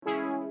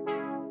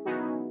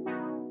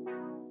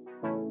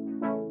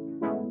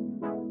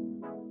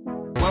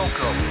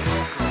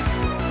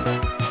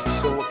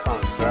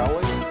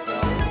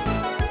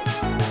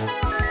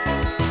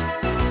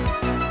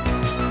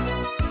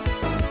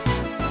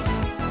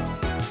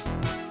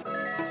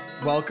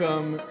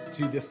Welcome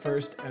to the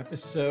first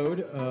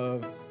episode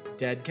of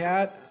Dead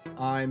Cat.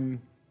 I'm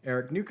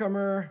Eric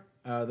Newcomer,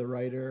 the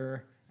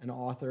writer and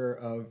author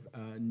of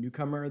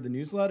Newcomer, the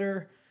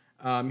newsletter.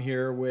 I'm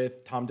here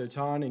with Tom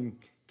Dotan and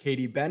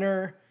Katie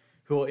Benner,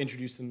 who will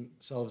introduce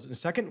themselves in a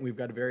second. We've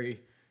got a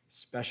very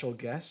special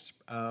guest,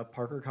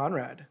 Parker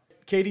Conrad.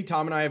 Katie,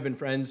 Tom, and I have been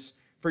friends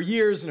for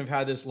years and have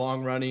had this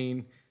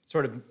long-running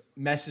sort of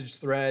message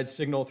thread,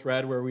 signal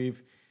thread, where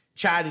we've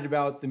chatted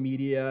about the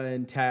media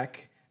and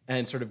tech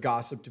and sort of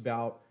gossiped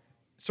about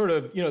sort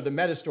of, the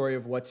meta story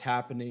of what's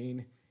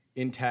happening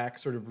in tech,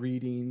 sort of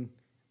reading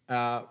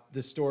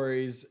the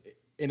stories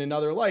in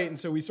another light. And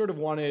so we sort of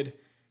wanted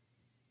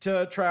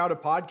to try out a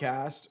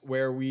podcast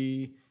where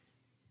we,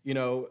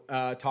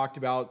 talked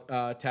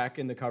about tech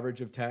and the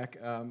coverage of tech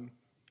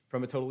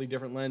from a totally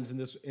different lens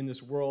in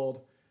this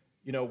world,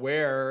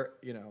 where,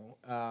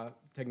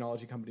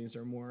 technology companies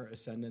are more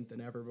ascendant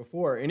than ever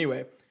before.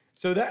 Anyway,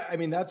 so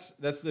that's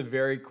the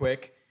very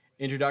quick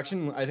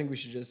introduction. I think we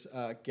should just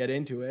get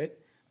into it.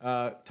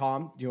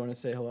 Tom, do you want to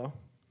say hello?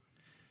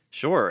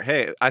 Sure.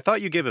 Hey, I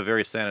thought you gave a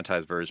very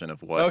sanitized version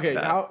of what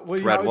that how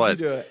thread would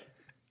was. You do it?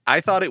 I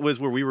thought it was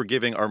where we were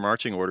giving our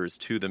marching orders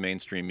to the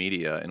mainstream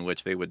media in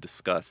which they would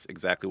discuss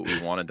exactly what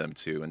we wanted them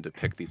to and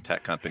depict these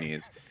tech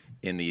companies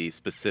in the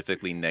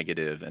specifically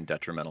negative and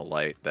detrimental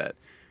light that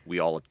we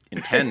all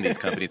intend these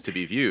companies to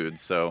be viewed.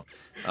 So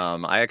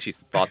I actually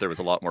thought there was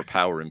a lot more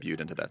power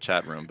imbued into that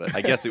chat room, but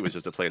I guess it was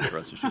just a place for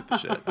us to shoot the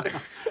shit.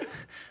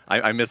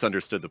 I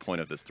misunderstood the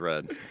point of this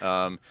thread.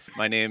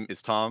 My name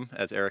is Tom,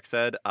 as Eric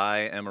said. I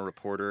am a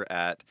reporter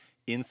at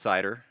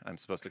Insider. I'm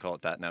supposed to call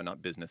it that now,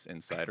 not Business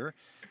Insider,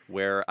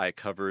 where I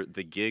cover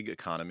the gig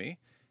economy,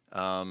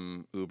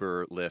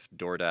 Uber, Lyft,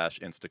 DoorDash,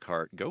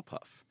 Instacart,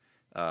 GoPuff.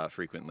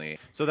 Frequently.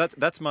 So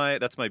that's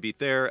my beat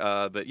there.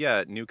 But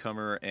yeah,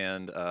 Newcomer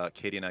and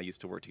Katie and I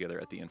used to work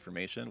together at The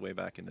Information way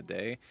back in the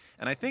day.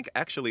 And I think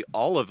actually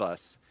all of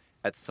us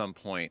at some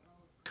point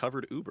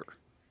covered Uber,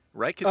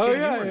 right? Because Katie,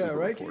 you were an Uber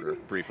reporter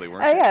briefly,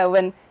 weren't you? Oh yeah,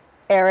 when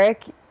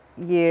Eric,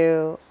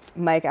 you,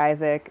 Mike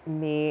Isaac,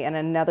 me, and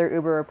another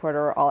Uber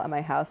reporter were all at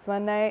my house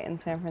one night in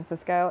San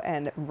Francisco,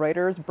 and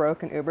Reuters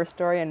broke an Uber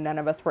story and none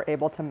of us were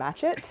able to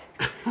match it.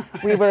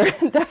 We were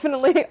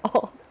definitely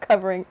all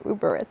covering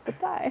Uber at the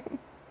time.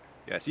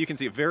 Yeah, so you can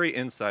see a very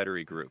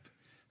insidery group.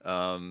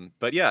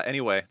 But yeah,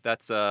 anyway,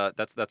 that's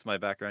my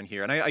background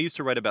here. And I used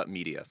to write about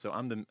media, so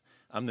I'm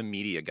the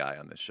media guy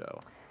on this show.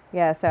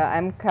 Yeah, so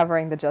I'm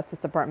covering the Justice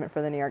Department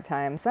for the New York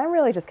Times. So I'm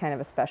really just kind of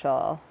a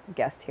special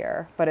guest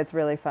here, but it's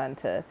really fun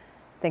to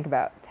think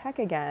about tech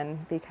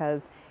again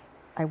because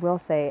I will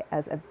say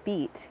as a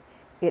beat,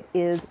 it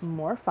is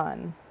more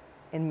fun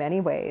in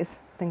many ways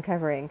than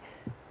covering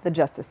the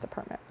Justice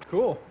Department.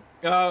 Cool.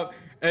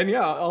 And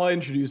yeah, I'll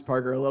introduce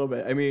Parker a little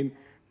bit. I mean,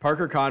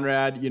 Parker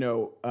Conrad, we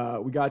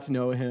got to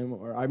know him,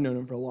 or I've known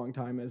him for a long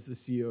time as the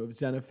CEO of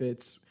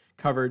Zenefits,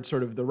 covered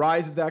sort of the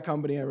rise of that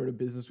company. I wrote a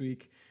Business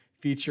Week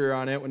feature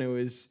on it when it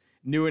was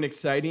new and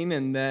exciting.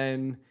 And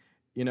then,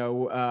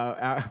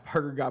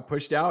 Parker got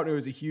pushed out and it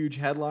was a huge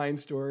headline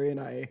story. And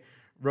I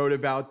wrote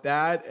about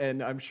that.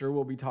 And I'm sure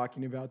we'll be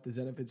talking about the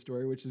Zenefits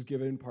story, which has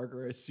given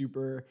Parker a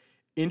super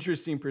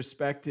interesting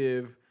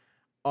perspective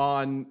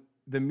on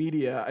the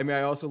media. I mean,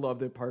 I also love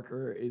that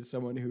Parker is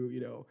someone who,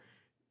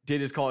 did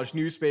his college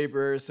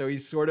newspaper. So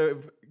he's sort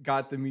of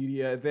got the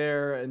media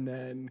there and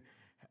then,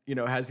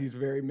 has these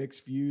very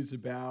mixed views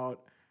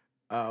about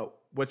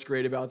what's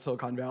great about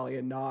Silicon Valley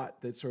and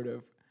not. That sort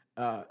of,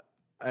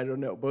 I don't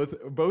know,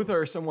 both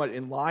are somewhat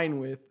in line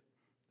with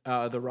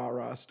the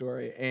rah-rah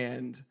story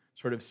and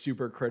sort of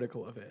super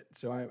critical of it.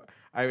 So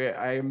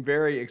I am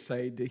very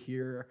excited to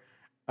hear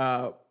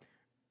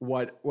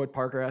what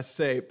Parker has to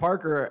say.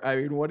 Parker, I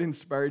mean, what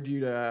inspired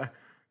you to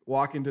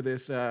walk into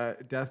this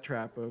death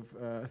trap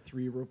of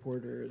three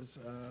reporters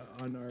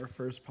on our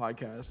first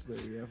podcast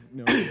that we have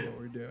no idea what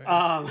we're doing?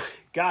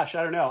 Gosh,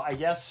 I don't know. I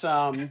guess,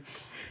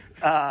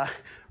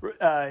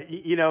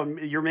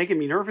 you're making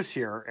me nervous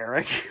here,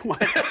 Eric. What,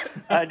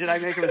 did I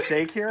make a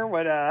mistake here?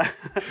 What,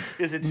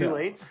 is it too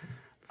late?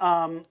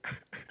 I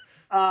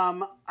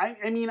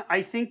mean,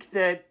 I think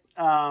that,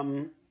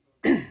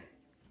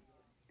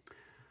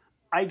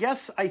 I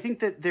think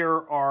that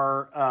there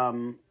are,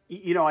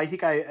 I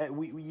think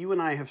you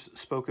and I have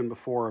spoken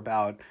before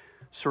about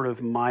sort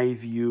of my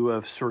view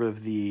of sort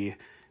of the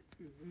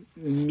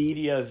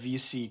media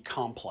VC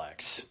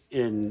complex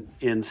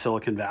in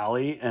Silicon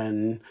Valley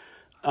and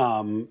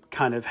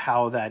kind of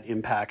how that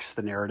impacts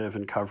the narrative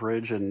and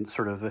coverage and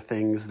sort of some of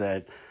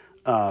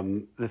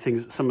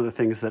the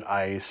things that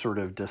I sort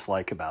of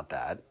dislike about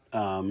that.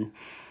 And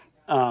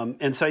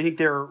so I think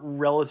there are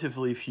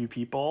relatively few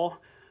people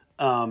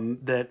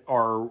that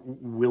are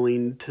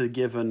willing to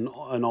give an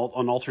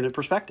alternate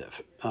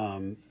perspective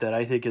that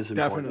I think is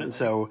important. Definitely. And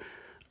so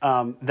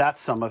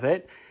that's some of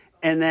it.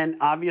 And then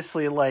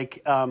obviously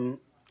like a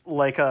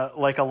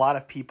lot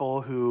of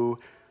people who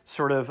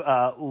sort of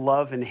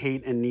love and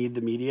hate and need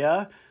the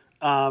media,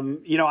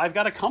 I've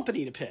got a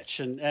company to pitch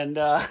and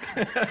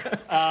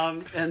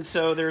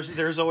so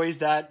there's always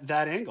that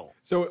angle.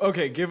 So,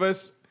 okay, give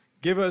us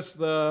give us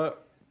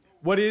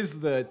what is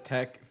the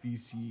tech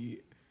VC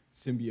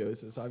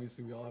symbiosis?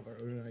 Obviously, we all have our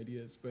own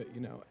ideas, but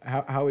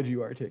how would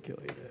you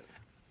articulate it?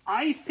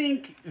 I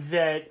think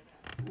that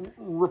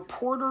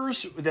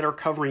reporters that are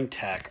covering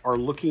tech are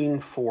looking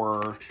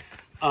for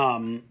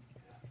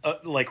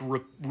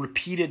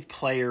repeated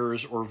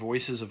players or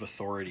voices of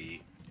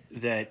authority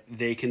that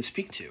they can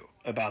speak to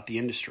about the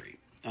industry.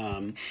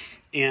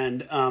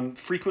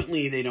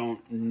 Frequently they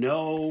don't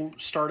know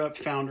startup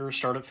founders.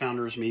 Startup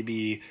founders,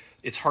 maybe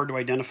it's hard to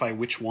identify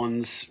which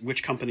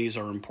companies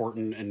are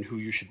important and who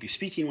you should be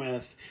speaking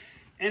with.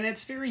 And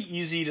it's very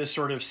easy to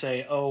sort of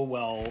say, oh,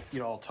 well,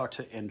 I'll talk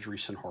to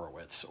Andreessen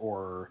Horowitz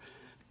or,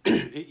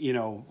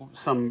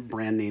 some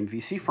brand name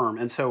VC firm.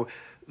 And so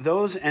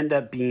those end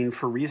up being,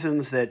 for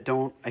reasons that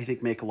don't, I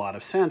think, make a lot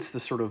of sense, the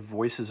sort of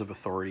voices of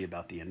authority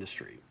about the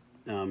industry.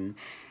 And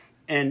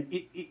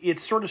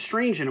it's sort of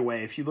strange in a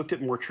way. If you looked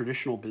at more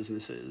traditional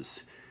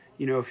businesses,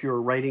 if you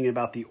were writing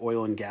about the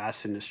oil and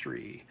gas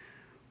industry,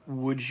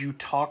 would you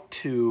talk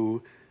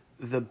to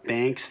the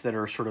banks that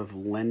are sort of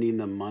lending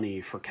them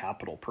money for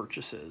capital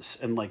purchases?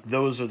 And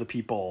those are the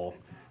people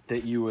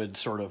that you would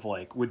sort of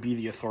would be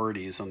the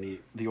authorities on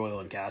the oil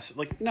and gas.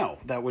 No,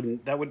 that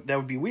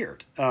would be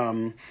weird.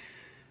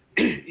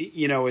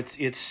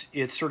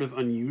 It's sort of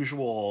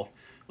unusual.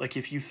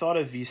 If you thought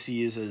of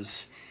VCs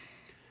as,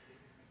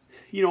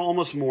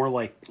 almost more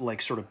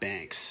like sort of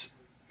banks,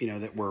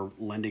 that were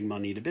lending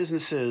money to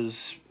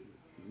businesses,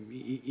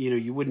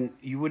 you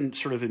wouldn't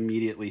sort of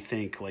immediately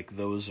think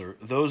those are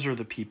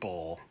the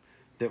people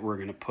that we're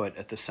going to put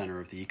at the center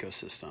of the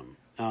ecosystem.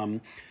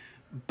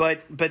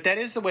 But that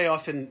is the way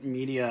often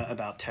media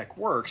about tech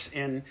works,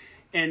 and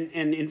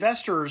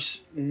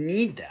investors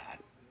need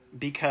that,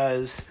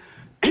 because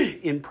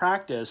in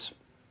practice,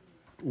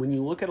 when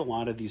you look at a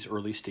lot of these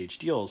early stage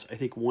deals, I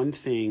think one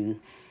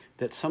thing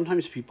that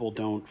sometimes people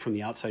from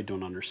the outside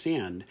don't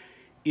understand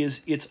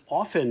is it's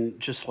often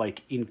just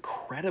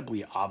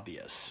incredibly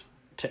obvious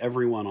to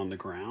everyone on the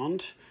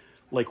ground,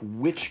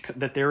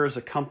 that there is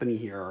a company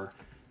here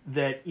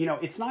that,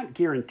 it's not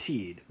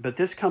guaranteed, but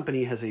this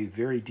company has a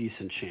very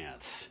decent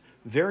chance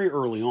very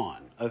early on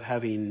of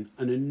having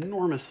an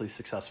enormously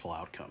successful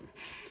outcome.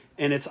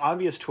 And it's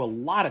obvious to a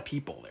lot of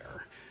people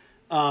there.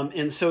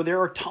 And so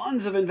there are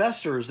tons of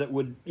investors that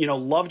would,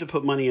 love to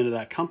put money into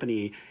that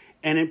company.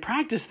 And in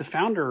practice, the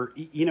founder,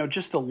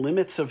 just the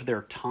limits of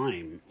their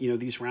time,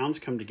 these rounds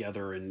come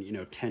together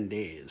in, 10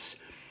 days.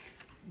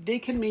 They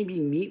can maybe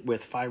meet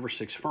with 5 or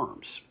 6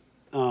 firms.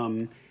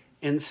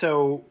 And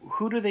so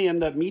who do they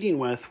end up meeting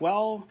with?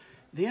 Well,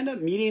 they end up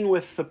meeting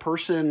with the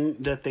person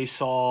that they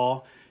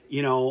saw,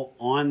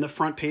 on the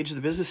front page of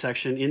the business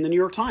section in the New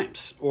York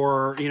Times,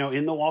 or,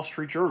 in the Wall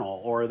Street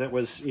Journal, or that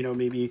was,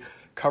 maybe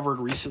covered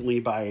recently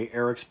by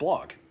Eric's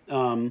blog,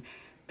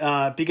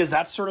 because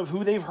that's sort of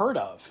who they've heard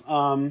of.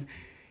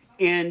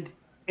 And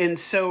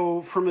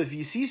so from a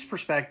VC's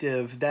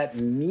perspective, that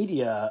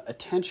media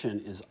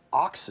attention is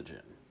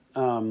oxygen.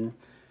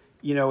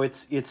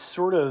 It's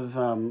sort of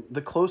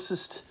the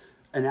closest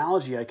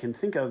analogy I can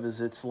think of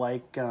is it's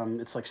like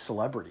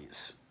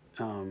celebrities.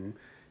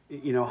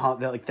 How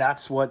that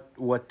that's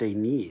what they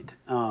need,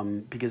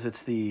 because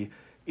it's the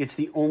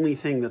only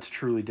thing that's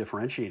truly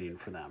differentiating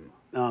for them.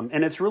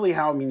 And it's really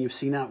how, you've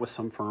seen that with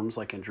some firms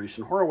like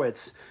Andreessen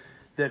Horowitz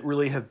that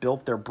really have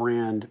built their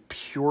brand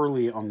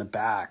purely on the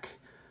back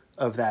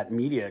of that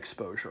media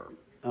exposure.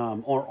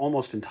 Or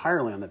almost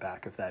entirely on the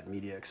back of that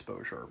media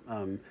exposure,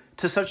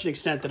 to such an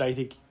extent that I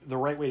think the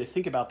right way to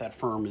think about that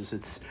firm is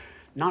it's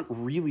not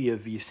really a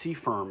VC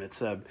firm.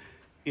 It's a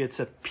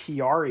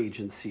PR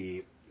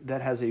agency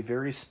that has a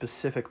very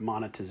specific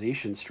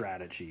monetization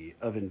strategy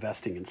of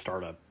investing in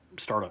startup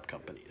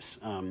companies.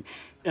 And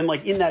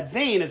in that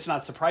vein, it's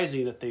not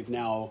surprising that they've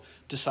now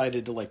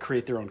decided to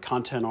create their own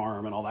content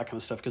arm and all that kind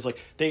of stuff, because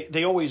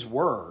they always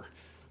were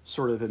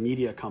sort of a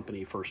media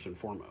company first and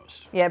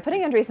foremost. Yeah,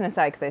 putting Andreessen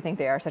aside, because I think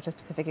they are such a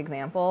specific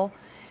example,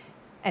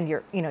 and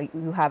you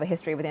have a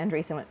history with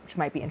Andreessen, which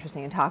might be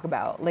interesting to talk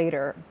about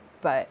later,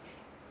 but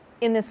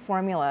in this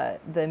formula,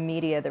 the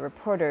media, the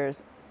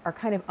reporters, are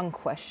kind of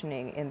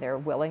unquestioning in their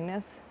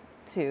willingness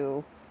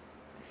to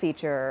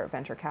feature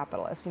venture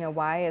capitalists.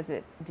 Why is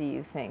it, do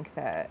you think,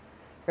 that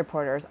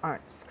reporters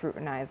aren't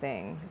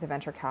scrutinizing the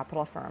venture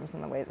capital firms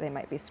in the way that they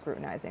might be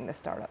scrutinizing the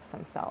startups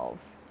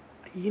themselves?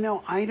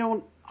 I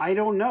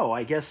don't know.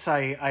 I guess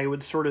I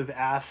would sort of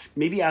ask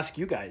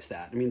you guys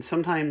that.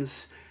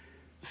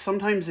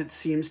 Sometimes it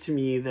seems to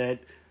me that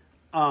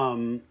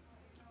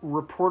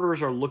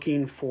reporters are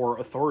looking for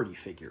authority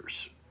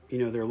figures.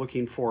 They're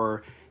looking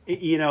for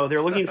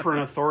an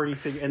authority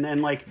figure, and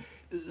then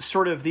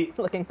sort of the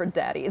looking for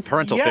daddies,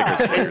 parental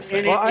figures.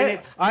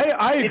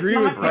 I agree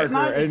with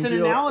Parker. It's an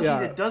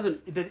analogy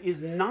that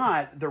is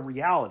not the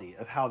reality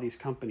of how these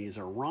companies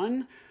are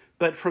run.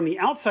 But from the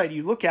outside,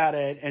 you look at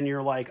it and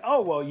you're like, oh,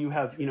 well, you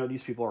have,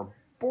 these people are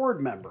board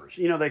members,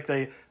 the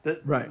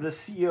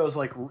CEO's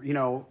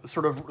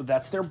sort of,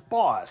 that's their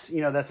boss,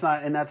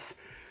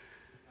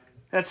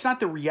 that's not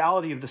the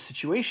reality of the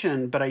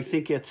situation. But I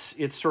think it's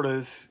sort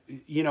of,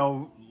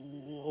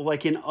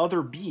 like in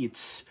other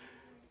beats,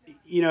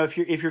 if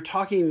you're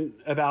talking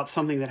about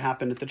something that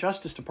happened at the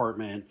Justice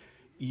Department,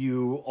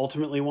 you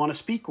ultimately want to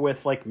speak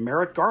with like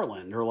Merrick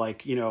Garland or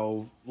like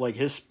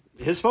his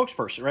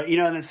spokesperson, right?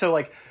 And so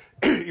like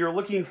you're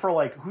looking for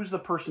like who's the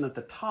person at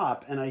the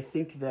top, and I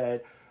think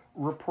that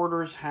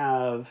reporters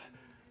have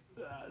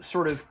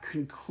sort of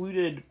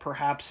concluded,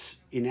 perhaps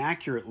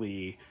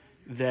inaccurately,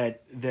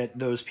 that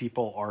those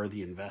people are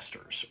the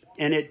investors,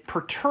 and it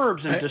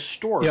perturbs and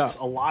distorts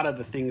a lot of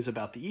the things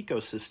about the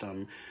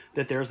ecosystem.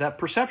 That there's that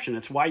perception.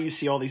 It's why you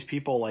see all these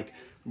people like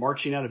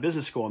marching out of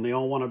business school, and they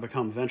all want to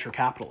become venture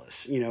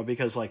capitalists.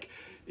 Because like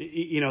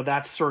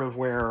that's sort of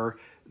where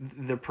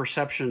the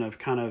perception of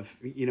kind of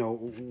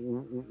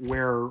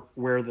where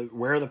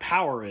the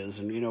power is,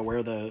 and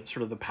where the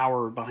sort of the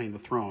power behind the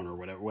throne, or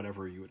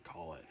whatever you would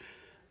call it.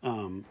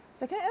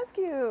 So can I ask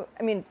you,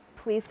 I mean,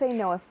 please say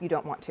no if you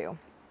don't want to,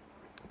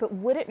 but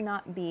would it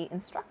not be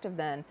instructive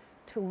then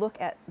to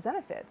look at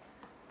Zenefits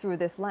through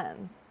this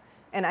lens?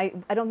 And I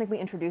don't think we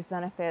introduced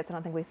Zenefits, I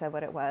don't think we said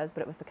what it was,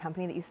 but it was the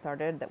company that you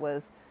started that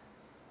was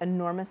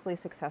enormously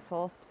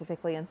successful,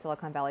 specifically in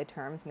Silicon Valley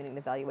terms, meaning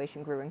the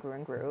valuation grew and grew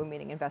and grew,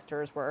 meaning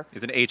investors were...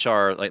 It's an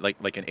HR,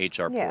 like an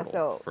HR portal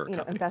so, for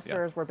companies.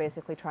 Investors were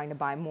basically trying to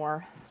buy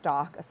more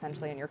stock,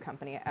 essentially, in your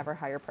company at ever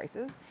higher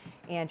prices,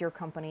 and your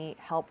company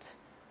helped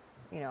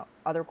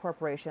other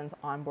corporations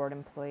onboard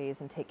employees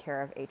and take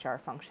care of HR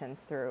functions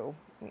through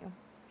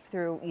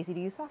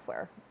easy-to-use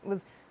software. It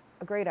was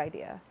a great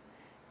idea.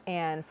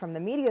 And from the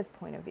media's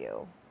point of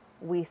view,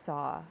 we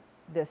saw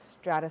this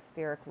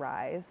stratospheric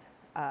rise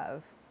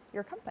of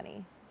your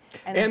company.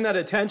 And that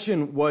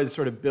attention was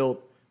sort of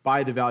built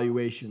by the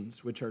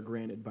valuations, which are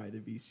granted by the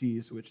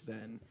VCs, which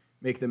then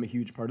make them a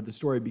huge part of the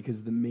story,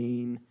 because the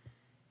main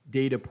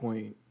data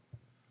point,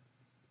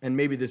 and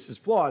maybe this is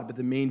flawed, but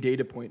the main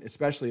data point,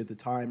 especially at the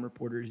time,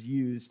 reporters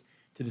used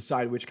to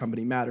decide which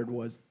company mattered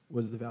was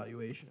the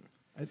valuation.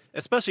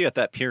 Especially at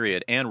that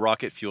period, and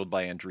rocket fueled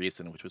by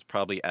Andreessen, which was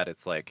probably at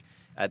its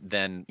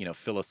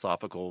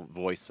philosophical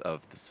voice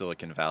of the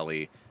Silicon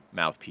Valley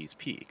mouthpiece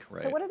peak,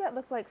 right? So what did that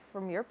look like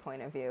from your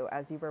point of view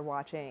as you were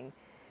watching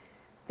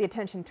the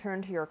attention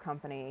turn to your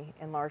company,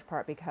 in large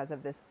part because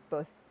of this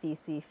both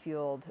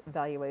VC-fueled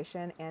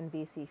valuation and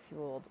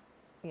VC-fueled,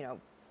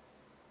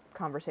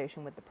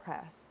 conversation with the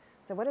press?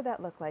 So what did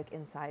that look like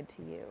inside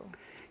to you?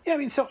 Yeah, I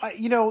mean, so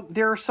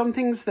there are some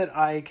things that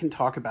I can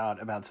talk about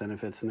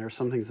Zenefits, and there are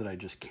some things that I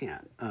just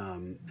can't.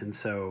 And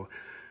so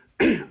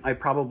I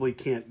probably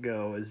can't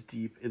go as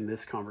deep in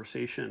this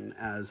conversation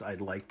as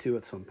I'd like to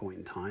at some point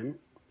in time.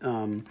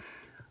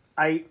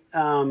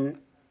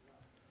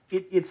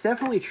 It's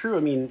definitely true.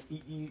 I mean,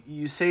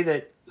 you say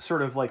that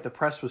sort of like the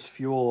press was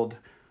fueled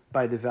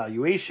by the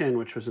valuation,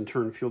 which was in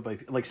turn fueled by,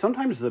 like,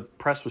 sometimes the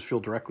press was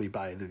fueled directly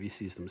by the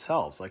VCs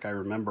themselves. Like, I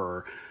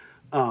remember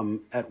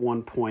at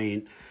one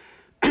point,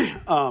 Kim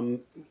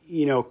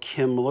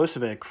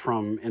Milosevic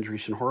from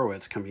Andreessen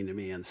Horowitz coming to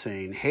me and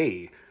saying,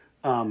 hey,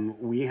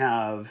 we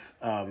have,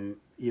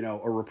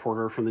 a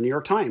reporter from the New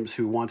York Times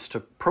who wants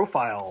to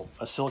profile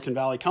a Silicon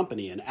Valley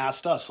company and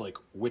asked us, like,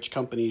 which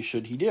company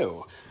should he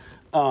do?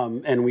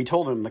 And we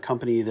told him the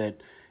company that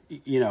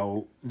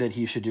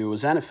he should do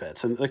was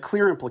Zenefits. And the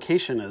clear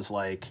implication is,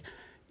 like,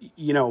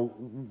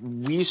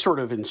 we sort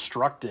of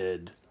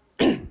instructed,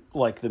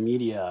 like, the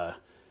media,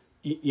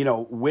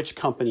 which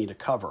company to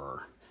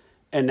cover.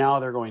 And now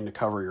they're going to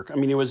cover your... I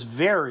mean, it was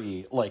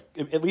very, like,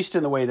 at least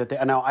in the way that they...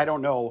 Now, I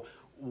don't know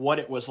what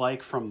it was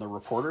like from the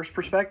reporter's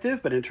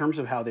perspective, but in terms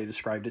of how they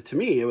described it to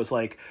me, it was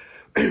like,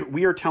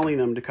 we are telling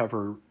them to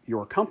cover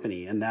your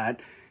company. And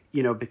that,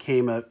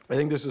 became a... I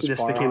think this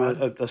became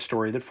a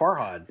story that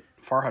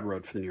Farhad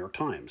wrote for the New York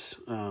Times.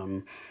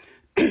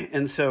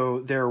 And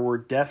so there were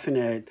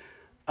definite,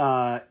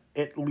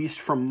 at least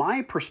from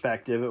my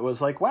perspective, it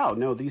was like, wow,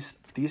 no, these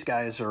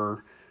guys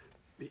are...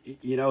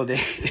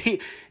 they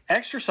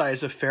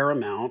exercise a fair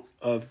amount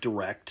of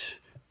direct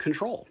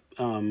control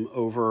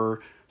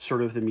over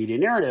sort of the media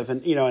narrative.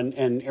 And,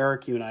 and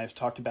Eric, you and I have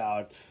talked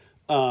about,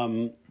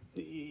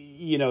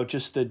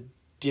 just the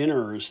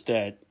dinners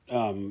that,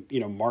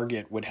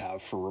 Margit would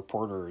have for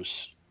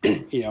reporters,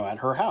 at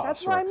her house.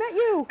 That's where I met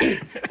you.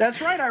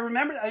 That's right. I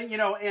remember,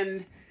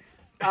 it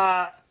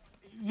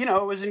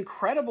was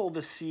incredible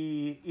to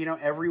see,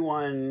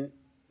 everyone,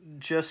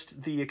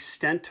 just the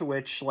extent to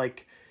which,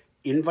 like,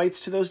 invites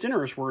to those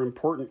dinners were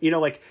important.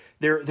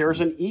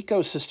 There's an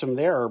ecosystem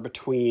there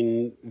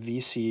between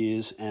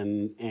VCs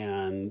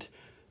and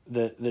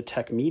the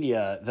tech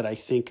media that I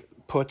think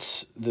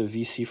puts the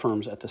VC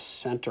firms at the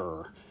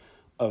center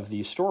of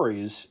these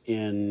stories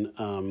in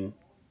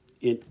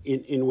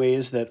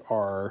ways that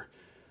are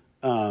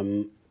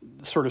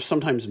sort of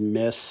sometimes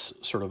miss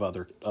sort of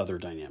other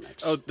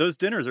dynamics. Oh, those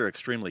dinners are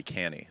extremely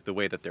canny, the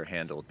way that they're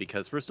handled,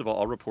 because first of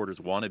all reporters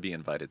want to be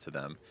invited to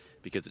them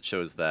because it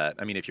shows that,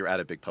 I mean, if you're at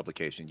a big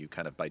publication, you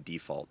kind of by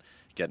default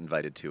get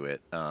invited to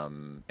it.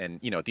 And,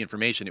 the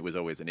information, it was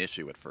always an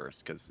issue at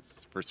first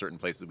because for certain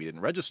places we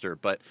didn't register,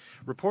 but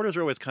reporters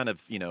are always kind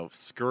of,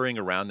 scurrying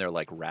around there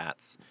like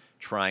rats,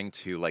 trying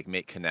to like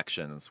make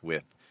connections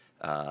with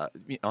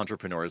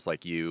entrepreneurs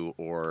like you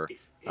or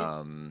It's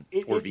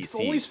VCs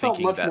always felt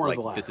thinking much that more like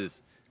the latter. this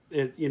is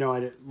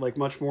Like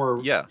much more.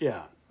 yeah,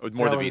 Yeah. or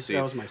more the That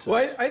VCs. was my sense.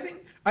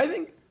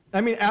 Well, I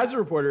mean, as a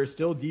reporter,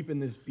 still deep in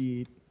this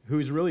beat,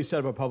 who's really set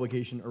up a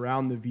publication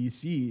around the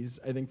VCs,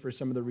 I think for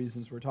some of the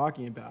reasons we're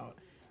talking about,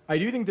 I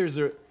do think there's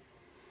a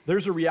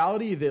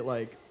reality that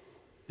like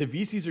the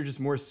VCs are just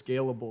more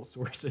scalable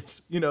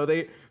sources.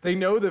 They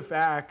know the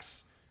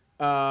facts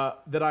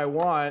that I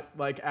want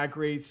like at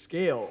great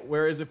scale,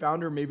 whereas a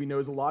founder maybe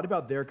knows a lot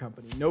about their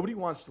company. Nobody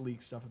wants to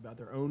leak stuff about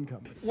their own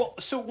company. Well,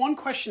 so one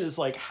question is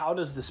like, how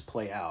does this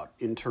play out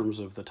in terms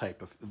of the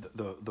type of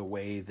the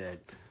way that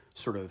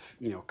sort of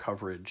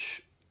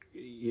coverage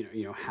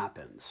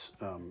happens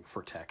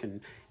for tech,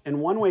 and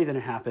one way that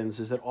it happens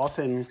is that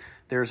often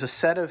there's a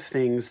set of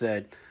things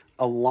that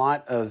a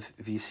lot of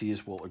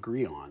VCs will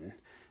agree on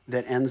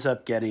that ends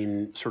up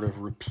getting sort of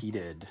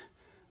repeated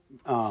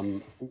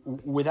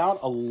without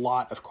a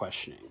lot of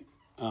questioning.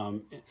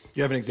 You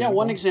have an example? Yeah,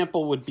 one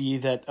example would be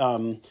that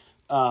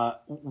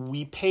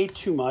we pay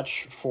too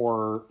much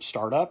for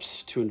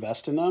startups to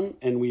invest in them,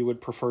 and we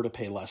would prefer to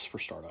pay less for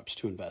startups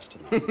to invest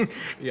in them.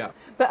 Yeah.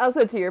 But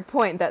also, to your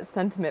point, that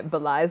sentiment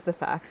belies the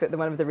fact that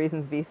one of the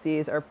reasons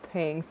VCs are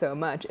paying so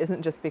much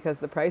isn't just because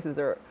the prices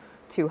are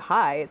too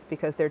high, it's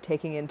because they're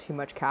taking in too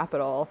much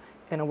capital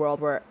in a world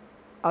where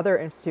other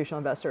institutional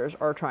investors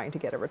are trying to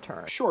get a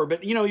return. Sure,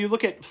 but you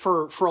look at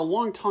for a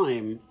long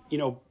time,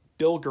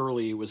 Bill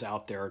Gurley was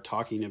out there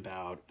talking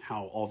about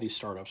how all these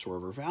startups were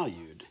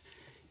overvalued,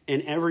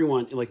 and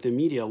everyone, like the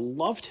media,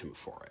 loved him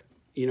for it.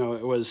 It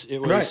was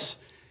Right.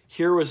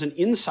 Here was an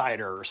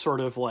insider sort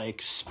of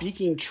like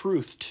speaking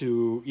truth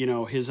to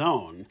his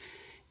own,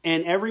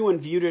 and everyone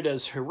viewed it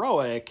as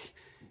heroic,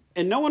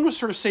 and no one was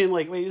sort of saying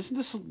like, wait, isn't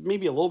this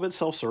maybe a little bit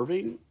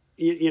self-serving?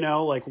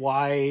 Like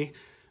why?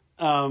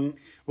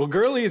 Well,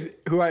 Gurley is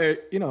who I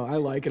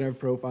like and I've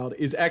profiled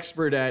is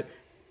expert at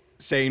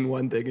saying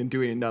one thing and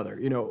doing another.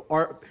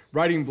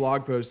 Writing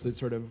blog posts that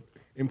sort of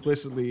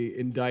implicitly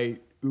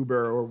indict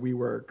Uber or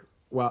WeWork,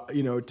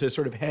 to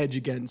sort of hedge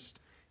against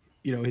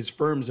his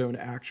firm's own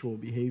actual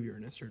behavior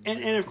in a certain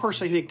way. And of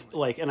course, I think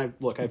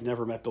I've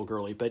never met Bill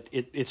Gurley, but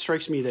it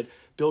strikes me that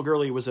Bill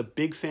Gurley was a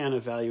big fan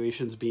of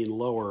valuations being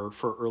lower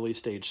for early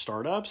stage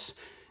startups,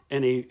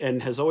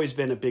 and has always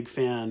been a big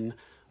fan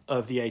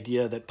of the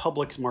idea that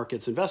public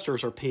markets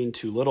investors are paying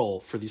too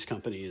little for these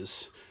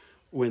companies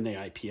when they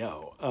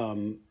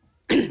IPO,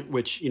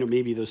 which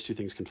maybe those two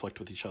things conflict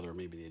with each other,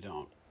 maybe they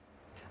don't.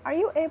 Are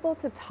you able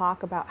to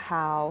talk about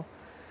how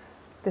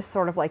this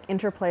sort of like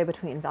interplay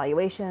between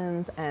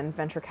valuations and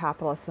venture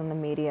capitalists and the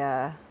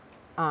media,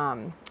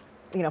 from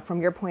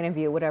your point of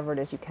view, whatever it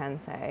is you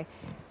can say,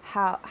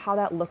 how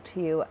that looked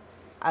to you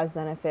as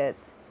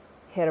Zenefits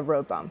hit a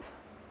road bump?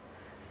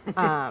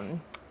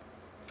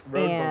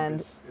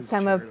 And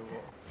some charitable.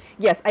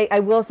 Yes, I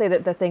will say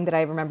that the thing that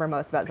I remember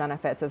most about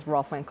Zenefits is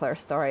Rolf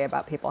Winkler's story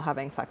about people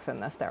having sex in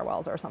the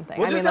stairwells or something.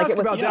 Well, just ask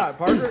about that,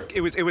 Parker.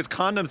 It was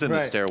condoms in the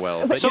Right.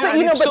 stairwell. But, But so,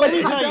 yeah, but, So let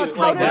me how tell you, does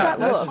like, that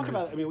let's look? talk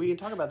about. I mean, we can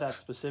talk about that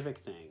specific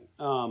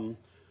thing,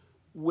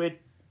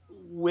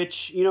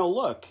 which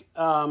look,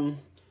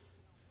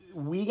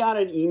 we got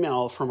an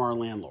email from our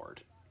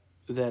landlord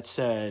that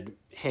said,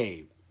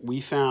 "Hey,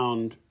 we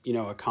found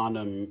a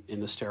condom in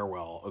the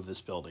stairwell of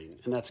this building,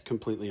 and that's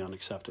completely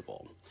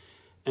unacceptable."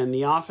 And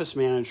the office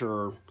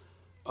manager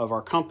of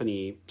our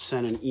company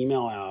sent an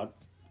email out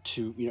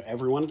to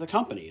everyone at the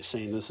company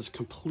saying this is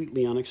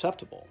completely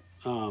unacceptable.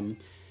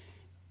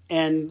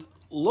 And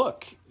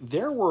look,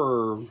 there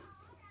were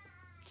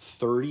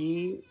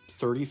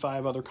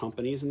 35 other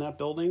companies in that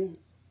building.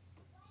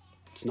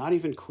 It's not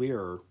even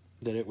clear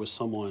that it was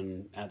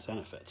someone at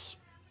Zenefits.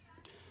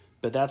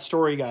 But that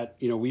story got,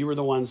 we were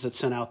the ones that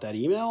sent out that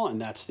email,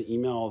 and that's the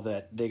email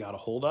that they got a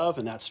hold of,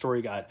 and that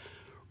story got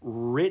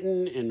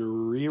written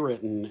and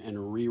rewritten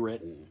and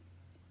rewritten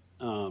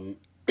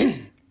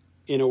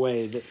in a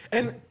way that...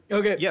 And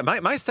okay, Yeah,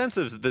 my sense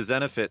of the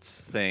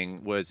Zenefits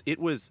thing was it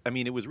was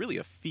really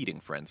a feeding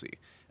frenzy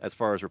as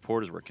far as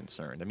reporters were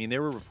concerned. I mean,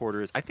 there were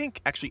reporters, I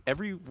think actually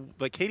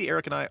Katie,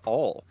 Eric, and I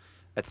all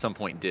at some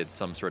point did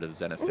some sort of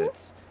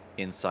Zenefits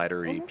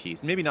insidery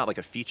piece. Maybe not like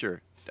a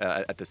feature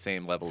at the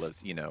same level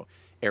as,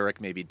 Eric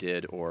maybe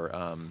did, or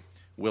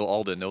Will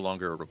Alda, no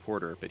longer a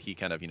reporter, but he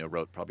kind of,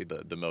 wrote probably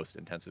the most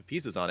intensive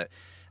pieces on it.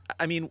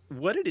 I mean,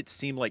 what did it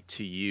seem like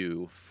to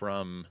you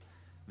from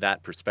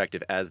that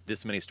perspective as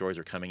this many stories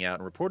are coming out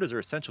and reporters are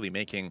essentially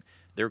making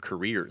their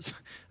careers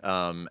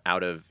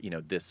out of,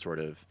 this sort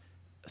of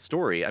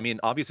story? I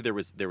mean, obviously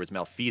there was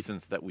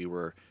malfeasance that we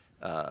were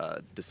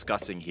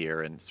discussing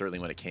here, and certainly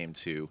when it came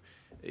to,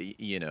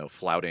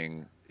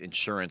 flouting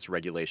insurance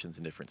regulations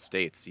in different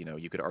states,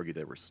 you could argue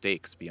there were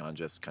stakes beyond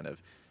just kind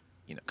of,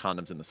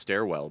 condoms in the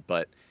stairwell.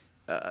 But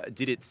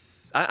did it?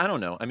 I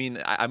don't know. I mean,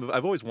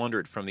 I've always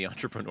wondered from the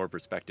entrepreneur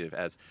perspective,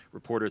 as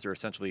reporters are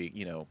essentially,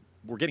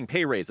 we're getting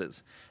pay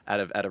raises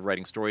out of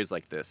writing stories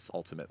like this.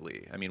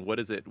 Ultimately, I mean, what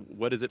is it?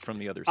 What is it from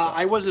the other side?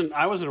 I wasn't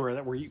aware of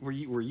that. Were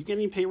you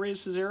getting pay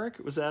raises, Eric?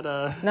 Was that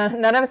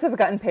None of us have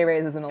gotten pay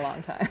raises in a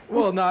long time.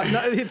 Well,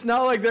 it's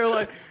not like they're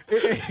like.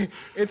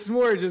 It's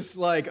more just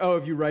like, oh,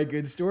 if you write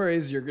good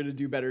stories, you're going to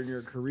do better in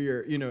your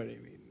career. You know what I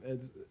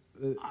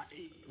mean?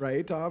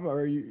 Right, Tom?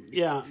 Or are you?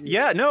 Yeah.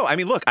 Yeah, no. I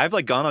mean, look, I've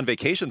like gone on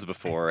vacations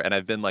before, and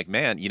I've been like,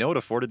 man, you know what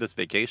afforded this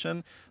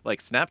vacation?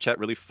 Like Snapchat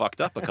really fucked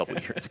up a couple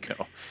of years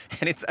ago,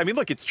 and it's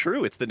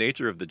true. It's the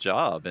nature of the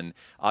job, and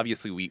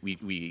obviously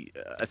we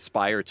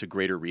aspire to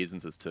greater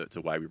reasons as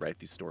to why we write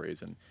these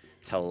stories and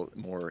tell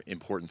more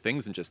important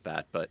things than just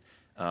that. But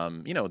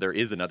there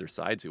is another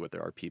side to it.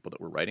 There are people that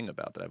we're writing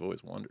about that I've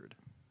always wondered.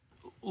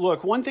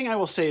 Look, one thing I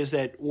will say is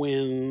that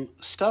when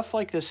stuff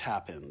like this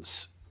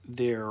happens,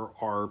 there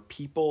are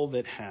people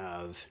that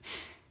have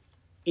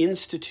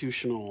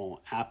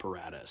institutional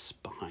apparatus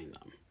behind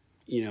them,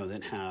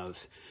 that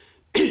have,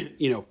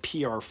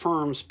 PR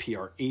firms,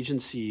 PR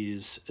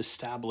agencies,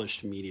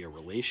 established media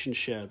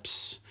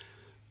relationships.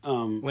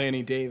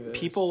 Lanny Davis.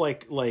 People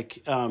like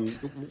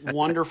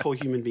wonderful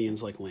human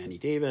beings like Lanny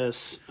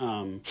Davis.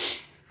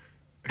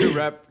 Who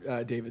rep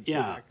David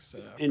Sachs.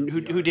 And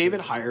who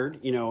David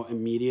hired,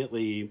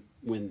 immediately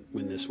when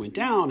this went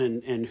down,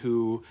 and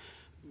who,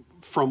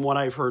 from what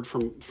I've heard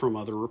from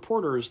other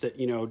reporters, that,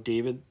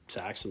 David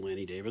Sachs and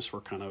Lanny Davis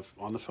were kind of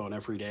on the phone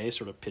every day,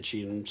 sort of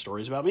pitching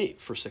stories about me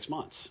for 6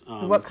 months.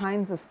 What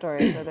kinds of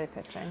stories are they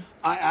pitching?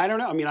 I don't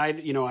know. I mean,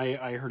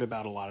 I heard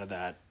about a lot of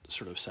that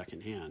sort of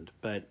secondhand,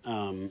 but,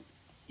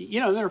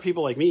 there are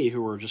people like me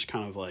who were just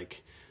kind of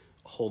like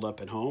holed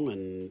up at home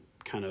and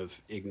kind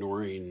of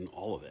ignoring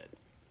all of it.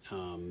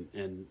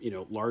 And,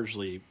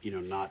 largely,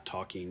 not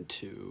talking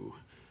to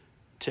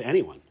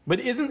anyone. But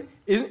isn't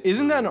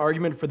that an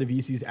argument for the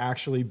VCs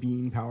actually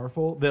being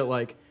powerful?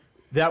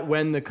 That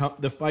when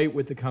the fight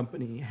with the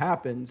company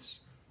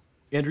happens,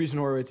 Andreessen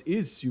Horowitz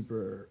is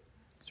super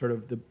sort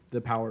of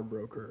the power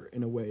broker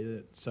in a way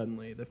that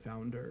suddenly the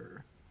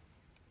founder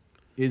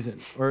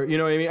isn't. Or, you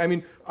know what I mean? I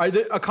mean,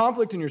 a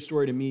conflict in your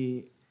story to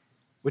me,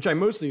 which I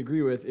mostly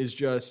agree with, is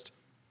just,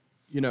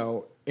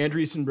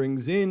 Andreessen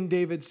brings in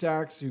David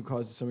Sachs, who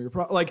causes some of your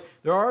problems.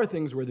 There are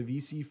things where the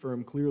VC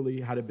firm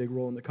clearly had a big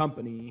role in the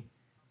company,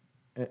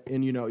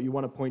 and you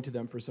want to point to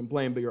them for some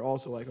blame, but you're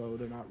also like, oh,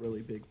 they're not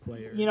really big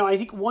players. I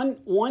think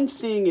one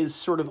thing is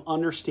sort of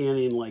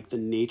understanding the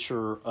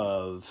nature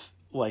of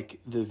the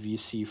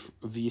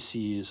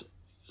VC's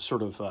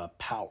sort of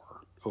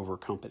power over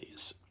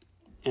companies.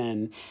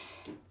 And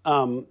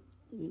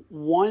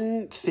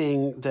one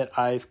thing that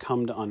I've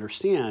come to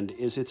understand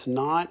is it's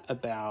not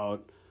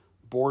about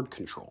board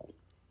control.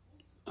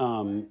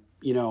 I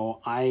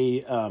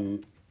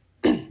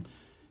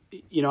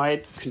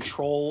had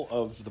control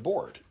of the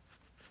board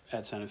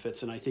at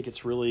Zenefits, and I think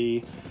it's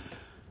really,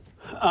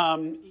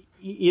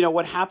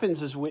 what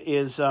happens is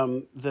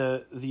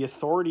the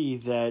authority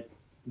that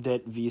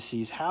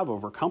VCs have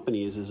over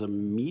companies is a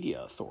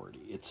media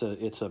authority. It's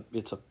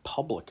a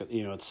public.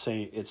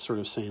 It's sort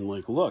of saying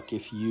look,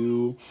 if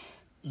you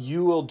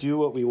will do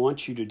what we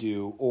want you to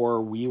do,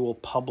 or we will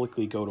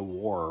publicly go to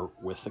war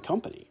with the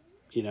company.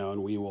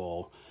 And we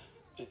will,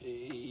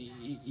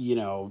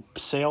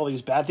 say all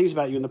these bad things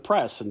about you in the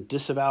press and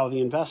disavow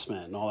the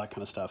investment and all that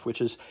kind of stuff, which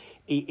is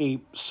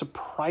a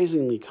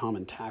surprisingly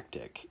common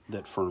tactic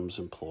that firms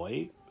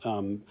employ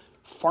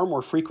far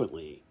more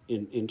frequently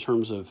in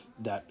terms of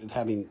that,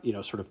 having,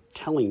 sort of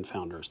telling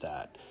founders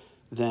that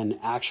than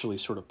actually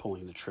sort of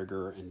pulling the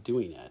trigger and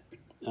doing it.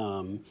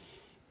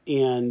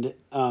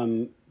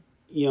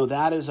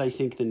 That is, I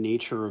think, the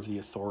nature of the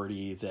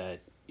authority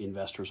that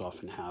investors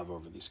often have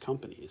over these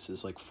companies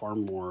is far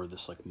more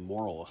this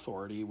moral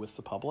authority with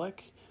the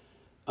public.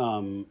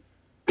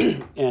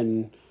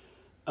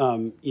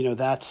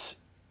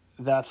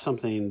 That's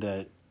something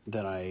that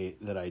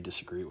I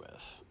disagree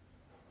with.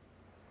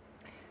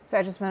 So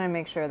I just want to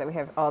make sure that we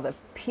have all the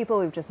people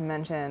we've just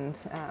mentioned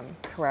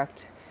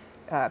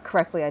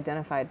correctly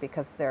identified,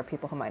 because there are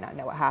people who might not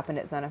know what happened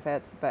at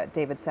Zenefits. But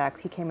David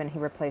Sachs, he came in, he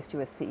replaced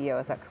you as CEO.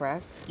 Is that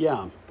correct?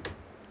 Yeah.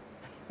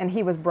 And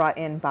he was brought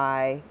in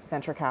by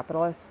venture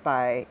capitalists,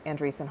 by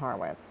Andreessen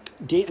Horowitz.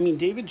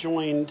 David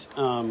joined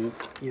a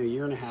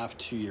year and a half,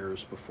 2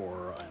 years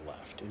before I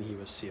left, and he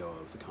was CEO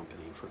of the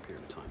company for a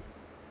period of time.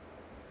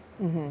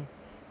 Mm-hmm.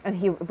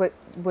 And but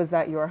was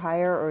that your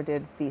hire, or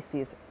did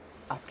VCs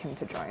ask him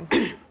to join?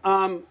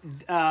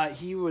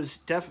 He was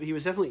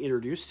definitely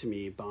introduced to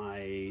me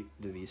by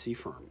the VC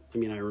firm.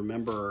 I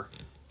remember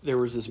there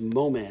was this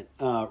moment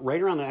right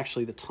around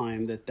the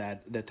time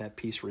that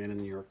piece ran in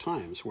the New York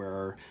Times,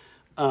 where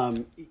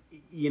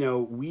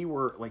we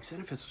were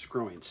Zenefits was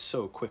growing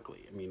so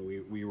quickly.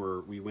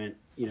 We went,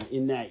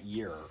 in that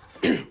year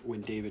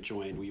when David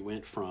joined, we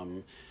went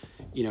from,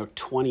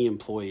 20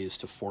 employees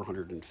to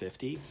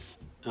 450.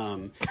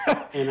 And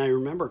I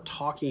remember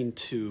talking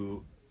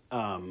to,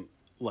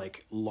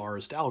 like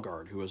Lars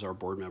Dalgaard, who was our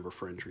board member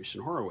for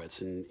Andreessen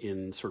Horowitz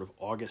in sort of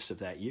August of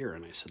that year.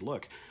 And I said,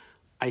 look,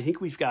 I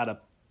think we've got to,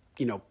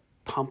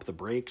 pump the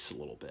brakes a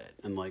little bit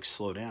and like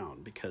slow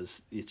down,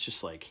 because it's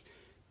just like,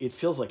 it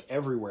feels like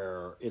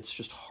everywhere it's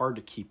just hard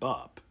to keep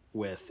up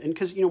with. And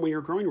because, when you're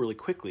growing really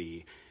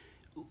quickly,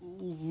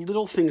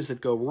 little things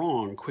that go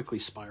wrong quickly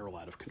spiral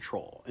out of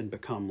control and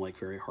become like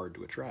very hard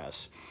to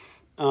address.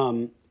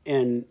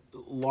 And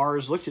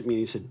Lars looked at me and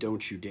he said,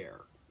 don't you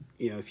dare.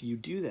 If you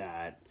do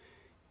that,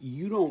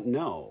 you don't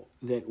know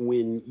that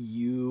when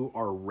you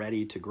are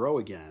ready to grow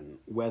again,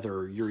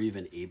 whether you're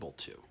even able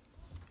to,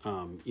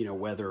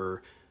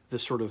 whether the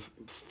sort of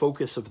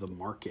focus of the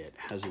market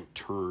hasn't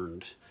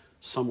turned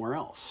somewhere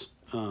else.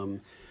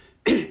 And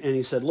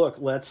he said, look,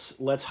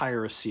 let's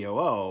hire a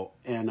COO.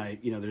 And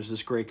there's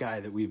this great guy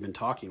that we've been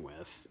talking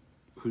with,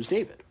 who's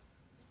David.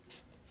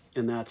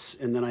 And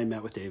then I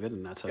met with David,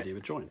 and that's how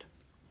David joined.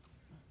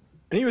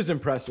 And he was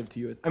impressive to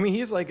you. I mean,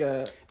 he's like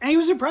and he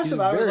was impressive.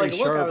 I was like,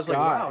 look, I was like,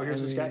 guy. wow,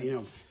 here's this guy,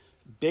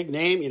 big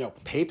name,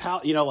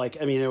 PayPal, it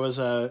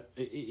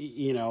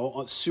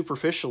was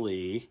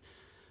superficially,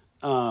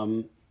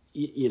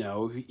 he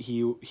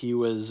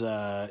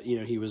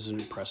was an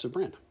impressive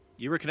brand.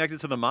 You were connected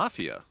to the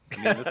mafia.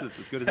 I mean, this is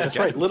as good as it That's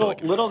gets.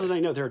 right. Little did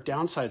I know there are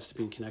downsides to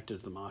being connected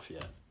to the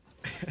mafia.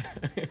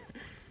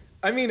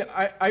 I mean,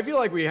 I feel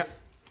like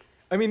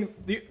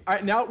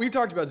now we've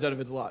talked about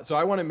Zenefits a lot, so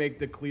I want to make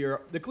the clear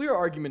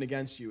argument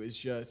against you is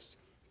just,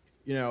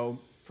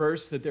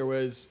 first that there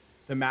was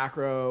the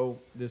macro,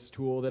 this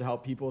tool that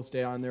helped people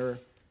stay on their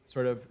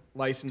sort of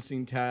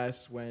licensing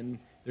tests when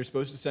they're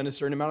supposed to spend a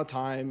certain amount of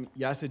time.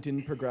 Yes, it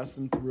didn't progress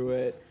them through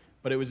it,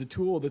 but it was a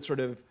tool that sort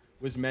of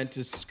was meant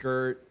to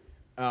skirt,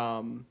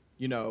 legal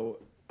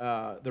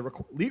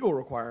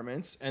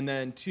requirements. And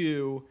then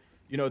two,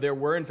 there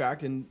were, in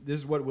fact, and this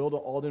is what Wilda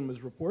Alden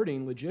was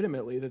reporting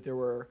legitimately, that there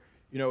were,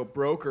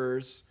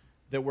 brokers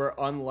that were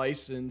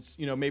unlicensed,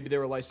 maybe they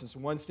were licensed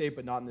in one state,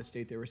 but not in the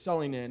state they were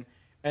selling in.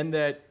 And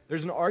that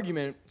there's an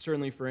argument,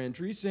 certainly for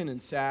Andreessen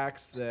and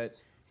Sachs, that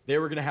they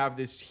were going to have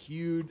this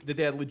that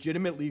they had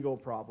legitimate legal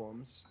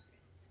problems,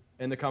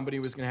 and the company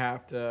was going to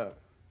have to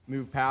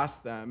move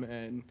past them.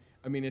 And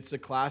I mean, it's a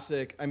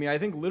classic. I mean, I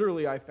think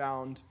literally I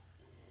found,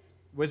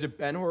 was it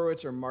Ben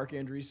Horowitz or Mark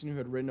Andreessen who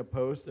had written a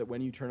post that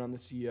when you turn on the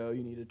CEO,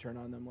 you need to turn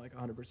on them like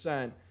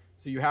 100%.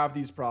 So you have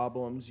these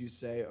problems, you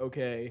say,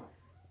 okay,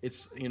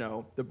 it's,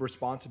 the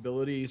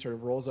responsibility sort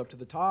of rolls up to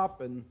the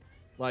top, and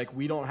like,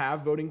 we don't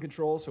have voting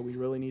control, so we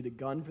really need a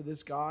gun for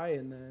this guy.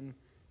 And then,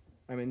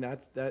 I mean,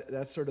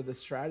 that's sort of the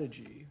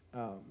strategy.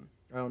 I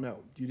don't know.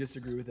 Do you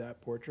disagree with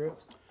that portrait?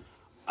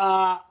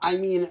 I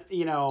mean,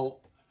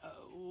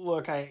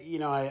 look,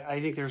 I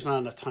think there's not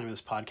enough time in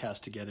this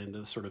podcast to get into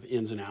the sort of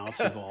ins and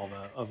outs of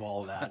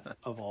all that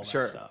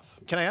Sure. stuff.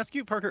 Can I ask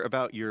you, Parker,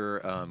 about your,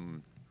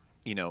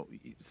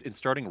 in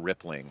starting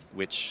Rippling,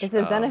 which is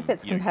a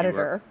Zenefits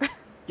competitor.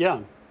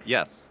 Yeah.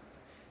 Yes.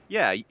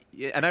 Yeah,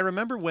 and I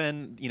remember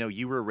when,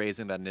 you were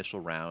raising that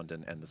initial round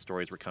and the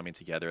stories were coming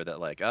together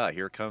that like,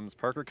 here comes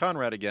Parker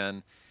Conrad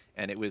again.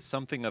 And it was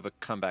something of a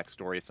comeback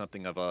story,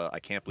 something of a, I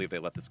can't believe they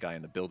let this guy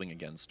in the building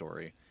again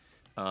story.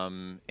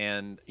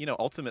 And,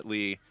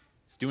 ultimately,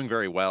 it's doing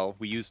very well.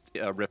 We used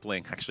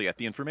Rippling, actually, at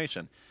the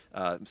information,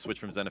 switch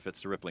from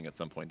Zenefits to Rippling at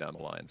some point down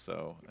the line.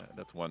 So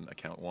that's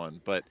account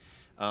one. But,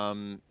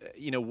 what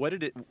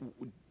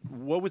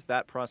was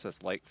that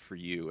process like for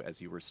you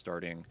as you were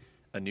starting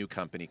a new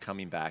company,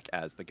 coming back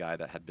as the guy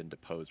that had been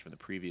deposed from the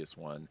previous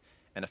one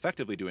and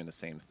effectively doing the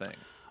same thing?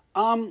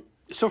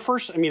 So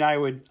first, I mean, I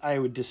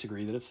would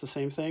disagree that it's the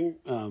same thing.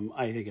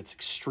 I think it's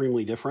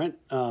extremely different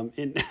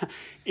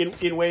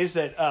in ways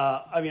that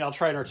I'll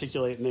try and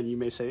articulate, and then you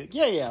may say,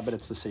 yeah, but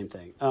it's the same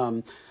thing.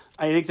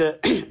 I think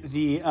that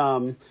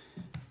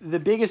the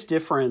biggest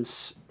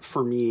difference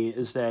for me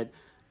is that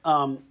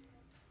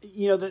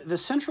the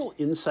central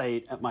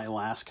insight at my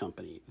last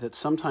company that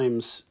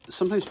sometimes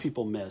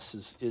people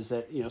miss is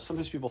that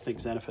sometimes people think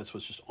Zenefits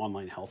was just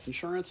online health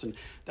insurance, and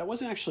that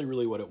wasn't actually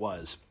really what it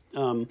was.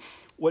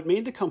 What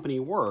made the company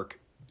work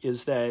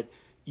is that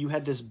you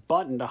had this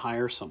button to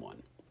hire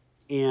someone,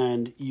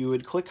 and you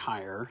would click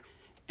hire,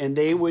 and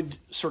they would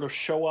sort of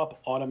show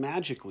up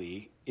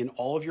automatically in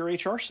all of your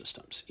HR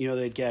systems.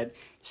 They'd get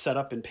set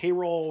up in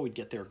payroll, we'd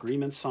get their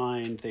agreement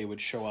signed, they would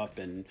show up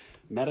in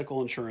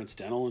medical insurance,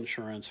 dental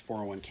insurance,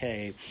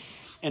 401k.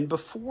 And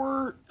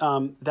before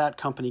that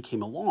company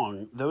came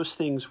along, those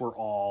things were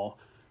all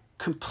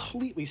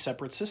completely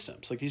separate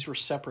systems. Like, these were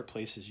separate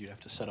places you'd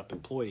have to set up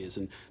employees,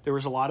 and there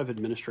was a lot of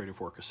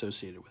administrative work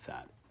associated with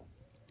that.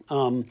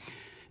 And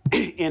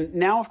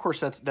now, of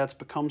course, that's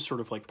become sort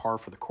of like par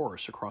for the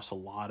course across a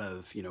lot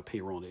of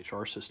payroll and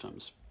HR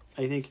systems.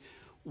 I think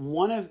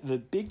one of the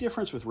big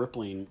difference with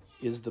Rippling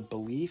is the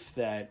belief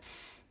that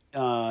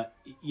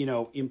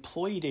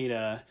employee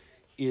data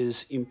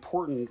is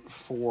important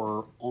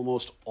for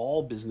almost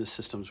all business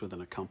systems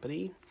within a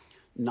company,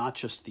 not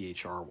just the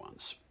HR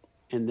ones,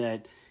 and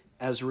that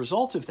as a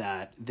result of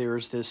that,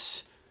 there's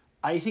this,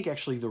 I think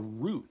actually the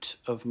root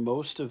of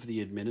most of the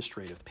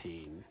administrative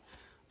pain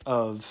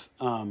of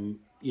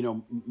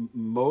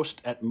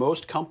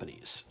most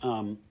companies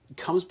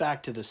comes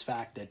back to this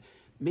fact that,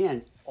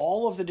 man,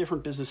 all of the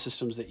different business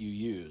systems that you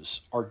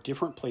use are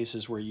different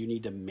places where you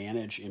need to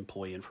manage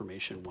employee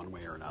information one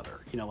way or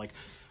another. Like,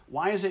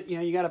 why is it,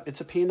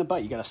 it's a pain in the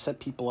butt. You got to set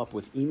people up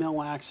with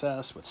email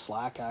access, with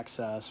Slack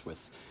access,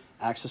 with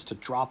access to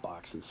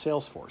Dropbox and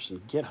Salesforce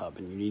and GitHub,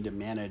 and you need to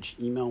manage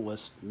email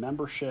list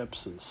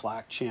memberships and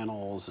Slack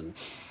channels and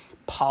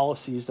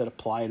policies that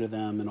apply to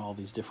them and all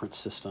these different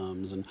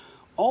systems. And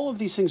all of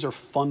these things are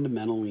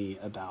fundamentally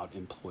about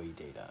employee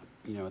data.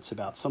 It's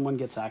about someone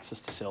gets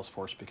access to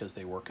Salesforce because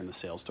they work in the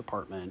sales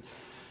department.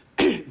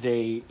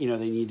 They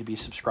need to be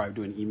subscribed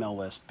to an email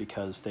list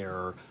because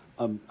they're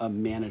a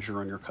manager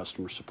on your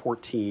customer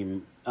support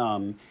team.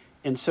 And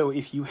so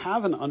if you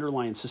have an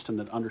underlying system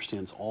that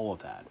understands all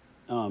of that,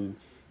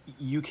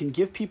 you can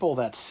give people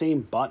that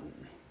same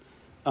button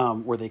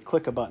where they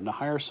click a button to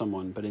hire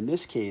someone. But in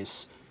this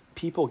case,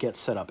 people get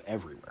set up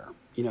everywhere.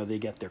 They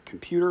get their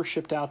computer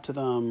shipped out to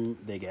them.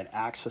 They get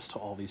access to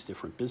all these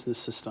different business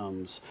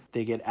systems.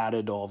 They get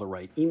added to all the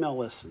right email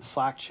lists and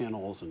Slack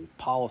channels and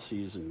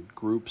policies and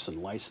groups and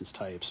license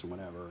types and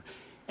whatever.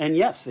 And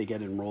yes, they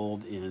get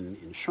enrolled in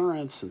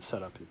insurance and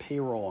set up in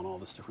payroll and all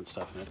this different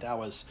stuff. And that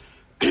was,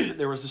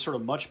 there was this sort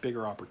of much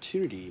bigger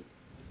opportunity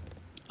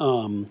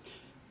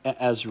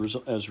as a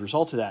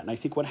result of that. And I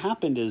think what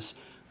happened is,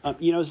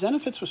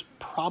 Zenefits was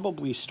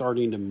probably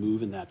starting to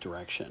move in that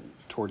direction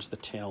towards the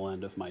tail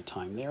end of my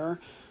time there.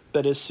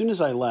 But as soon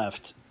as I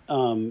left,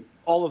 all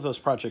of those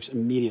projects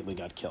immediately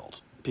got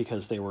killed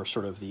because they were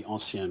sort of the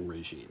ancien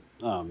regime.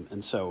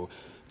 And so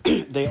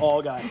they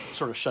all got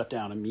sort of shut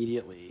down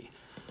immediately.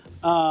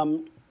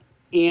 The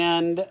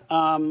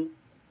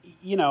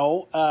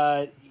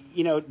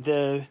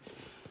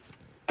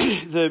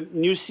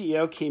new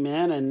CEO came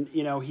in and,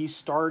 he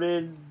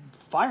started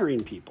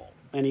firing people,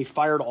 and he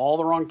fired all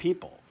the wrong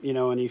people,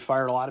 and he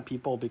fired a lot of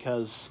people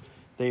because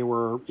they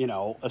were,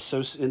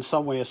 in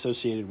some way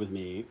associated with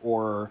me,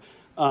 or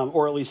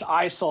at least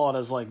I saw it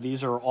as like,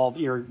 these are all,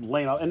 you're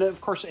laying out. And of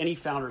course, any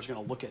founder is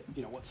going to look at,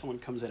 what someone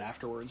comes in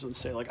afterwards and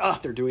say like, oh,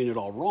 they're doing it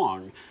all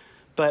wrong.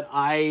 But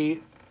I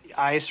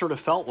sort of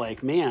felt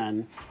like,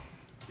 man,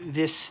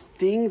 this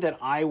thing that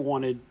I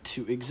wanted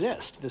to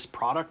exist, this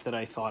product that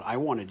I thought I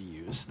wanted to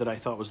use, that I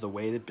thought was the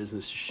way that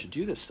businesses should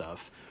do this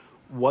stuff,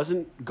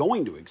 wasn't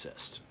going to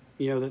exist.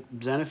 That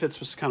Zenefits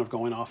was kind of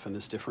going off in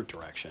this different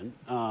direction.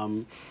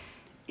 Other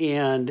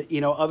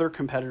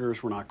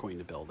competitors were not going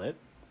to build it.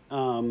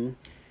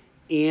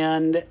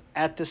 And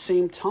at the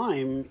same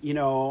time,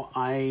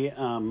 I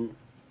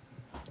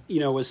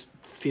was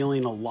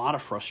feeling a lot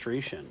of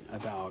frustration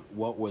about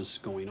what was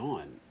going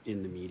on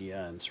in the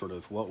media and sort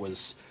of what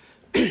was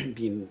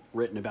being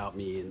written about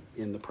me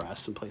in the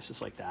press and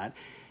places like that.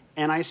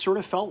 And I sort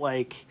of felt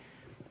like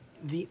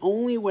the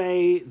only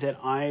way that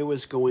I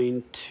was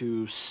going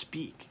to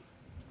speak,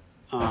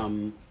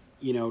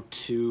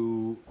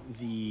 to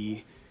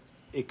the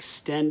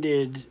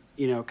extended,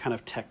 kind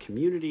of tech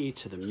community,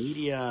 to the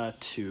media,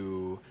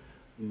 to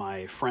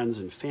my friends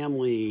and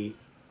family,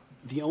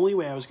 the only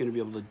way I was going to be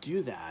able to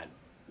do that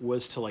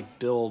was to like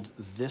build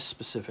this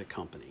specific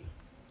company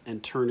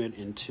and turn it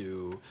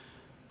into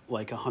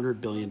like $100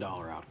 billion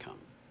outcome.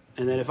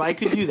 And that if I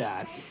could do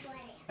that,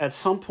 at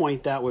some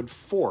point that would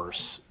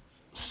force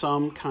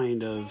some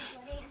kind of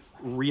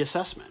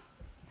reassessment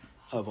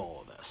of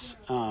all of this.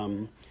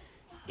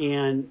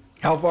 And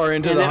how far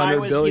into the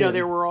 100 billion?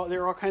 There were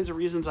all kinds of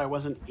reasons I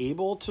wasn't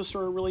able to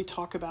sort of really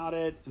talk about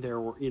it. There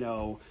were,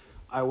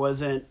 I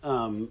wasn't,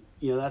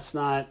 that's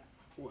not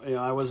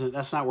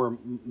where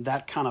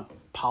that kind of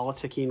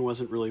politicking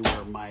wasn't really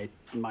where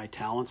my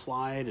talents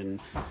lied. And,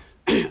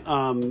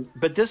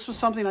 but this was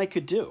something I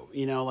could do,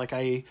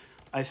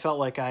 I felt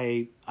like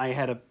I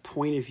had a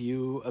point of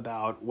view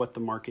about what the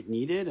market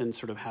needed and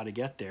sort of how to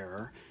get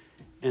there.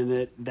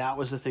 And that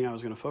was the thing I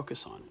was going to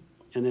focus on.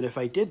 And that if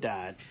I did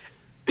that,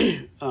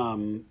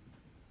 and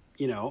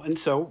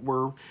so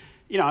we're,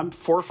 I'm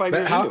 4 or 5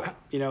 years into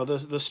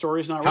it. The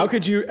story's not. How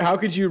could you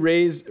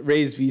raise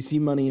VC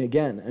money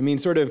again?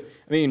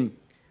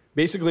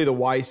 Basically the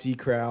YC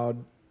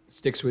crowd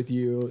sticks with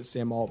you.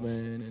 Sam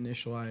Altman,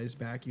 Initialize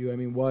back you.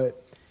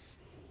 What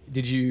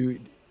did you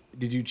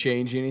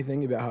change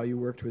anything about how you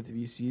worked with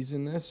VCs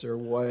in this, or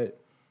what?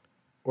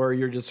 Or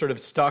you're just sort of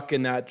stuck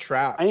in that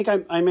trap? I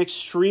think I'm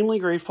extremely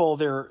grateful.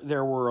 There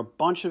were a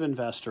bunch of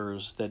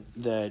investors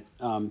that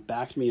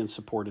backed me and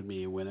supported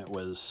me when it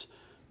was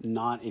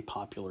not a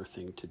popular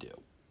thing to do,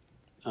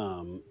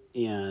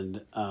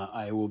 and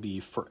I will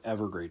be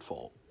forever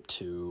grateful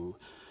to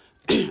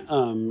to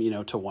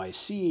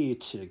YC,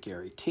 to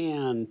Gary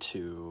Tan,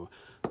 to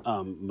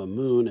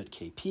Mamoon at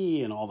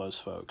KP, and all those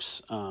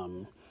folks,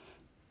 and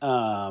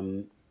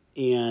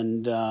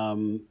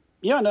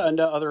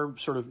other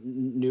sort of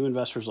new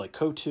investors like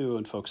Kotu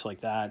and folks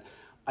like that.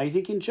 I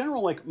think in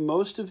general, like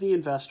most of the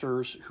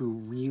investors who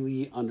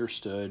really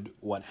understood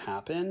what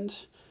happened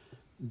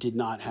did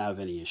not have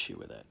any issue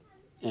with it.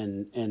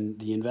 And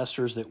the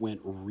investors that went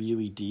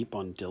really deep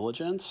on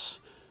diligence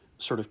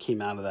sort of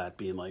came out of that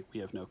being like, we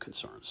have no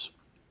concerns.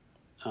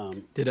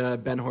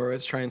 Did Ben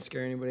Horowitz try and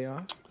scare anybody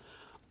off?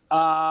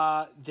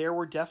 There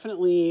were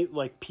definitely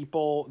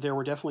people. There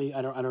were definitely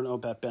I don't know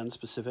about Ben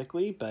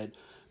specifically, but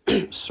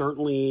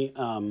certainly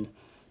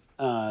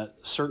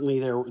certainly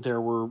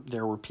there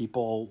were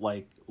people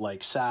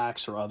like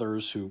Sachs or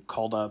others who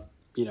called up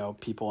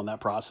people in that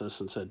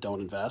process and said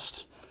don't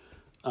invest.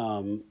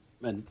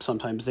 And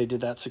sometimes they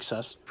did that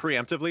success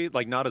preemptively,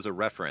 like not as a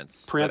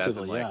reference, preemptively, but as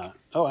in, like, yeah.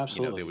 Oh,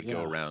 absolutely. They would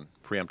go around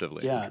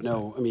preemptively. Yeah,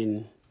 no, I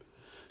mean,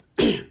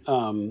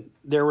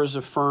 there was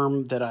a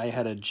firm that I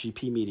had a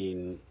GP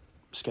meeting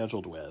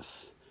scheduled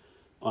with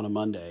on a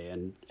Monday,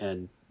 and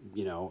I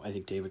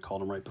think David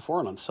called him right before,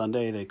 and on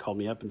Sunday they called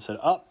me up and said,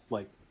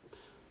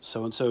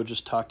 so and so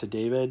just talked to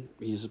David.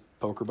 He's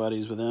poker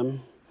buddies with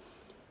him,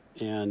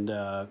 and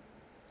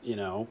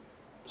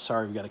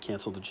sorry, we got to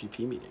cancel the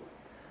GP meeting.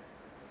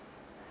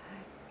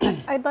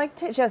 I'd like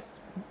to just,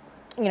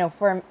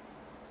 for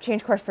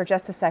change course for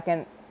just a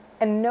second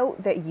and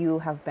note that you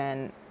have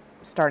been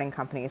starting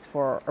companies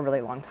for a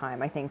really long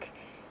time. I think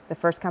the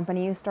first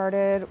company you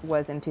started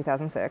was in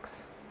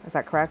 2006. Is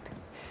that correct?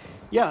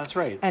 Yeah, that's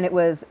right. And it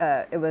was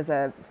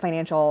a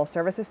financial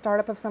services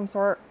startup of some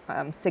sort,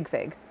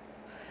 Sigfig.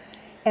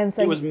 And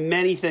so it was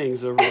many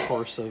things over the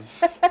course of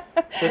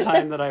the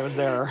time that I was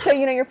there. So,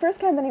 your first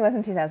company was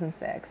in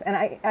 2006. And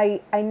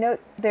I note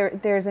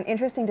there's an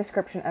interesting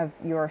description of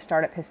your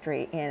startup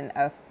history in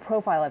a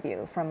profile of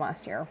you from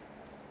last year.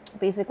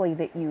 Basically,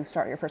 that you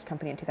start your first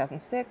company in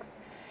 2006,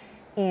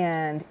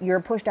 and you're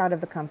pushed out of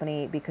the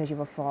company because you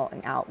have a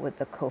falling out with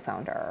the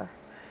co-founder.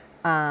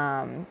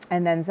 And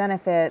then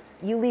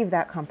Zenefits, you leave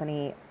that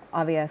company,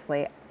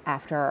 obviously,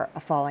 after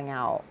a falling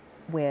out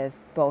with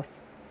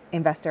both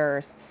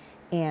investors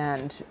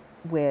and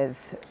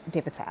with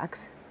David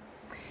Sachs.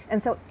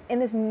 And so in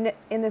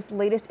this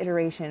latest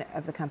iteration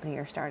of the company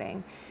you're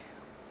starting,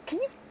 can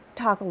you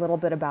talk a little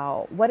bit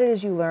about what it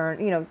is you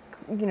learned,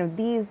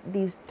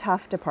 these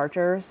tough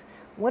departures,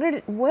 what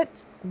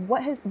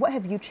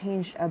have you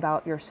changed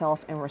about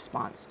yourself in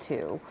response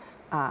to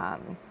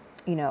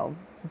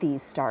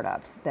these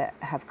startups that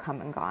have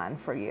come and gone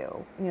for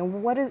you?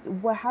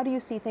 How do you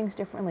see things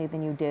differently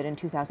than you did in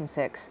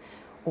 2006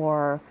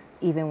 or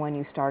even when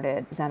you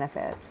started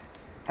Zenefits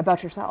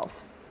about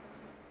yourself?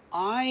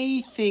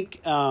 I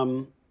think,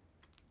 I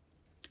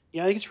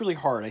think it's really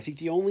hard. I think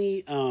the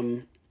only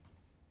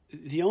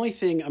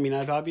thing,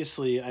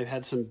 I've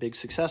had some big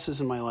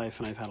successes in my life,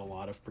 and I've had a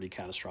lot of pretty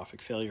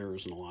catastrophic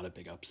failures and a lot of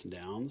big ups and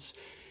downs.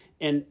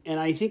 And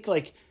I think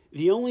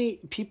the only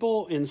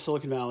people in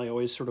Silicon Valley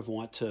always sort of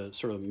want to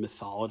sort of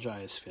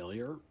mythologize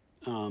failure.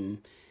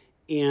 And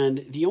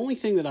the only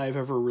thing that I've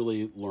ever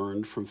really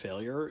learned from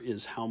failure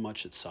is how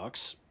much it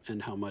sucks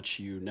and how much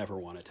you never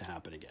want it to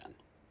happen again.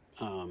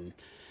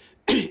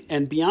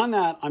 And beyond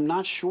that, I'm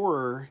not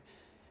sure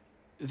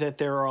that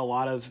there are a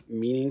lot of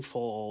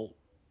meaningful,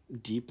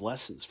 deep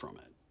lessons from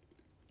it,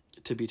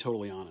 to be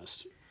totally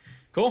honest.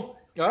 Cool.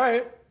 All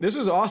right. This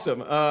was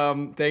awesome.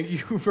 Thank you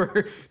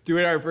for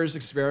doing our first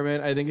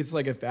experiment. I think it's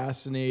like a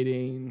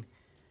fascinating,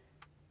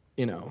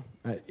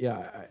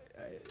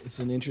 it's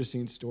an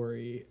interesting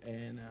story.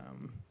 And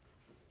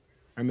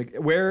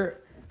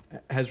where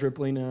has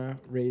Rippling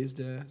raised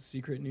a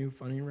secret new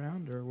funny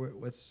round, or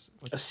what's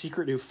a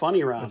secret new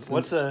funny round?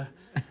 What's a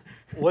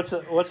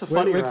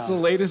funny round? What's the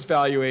latest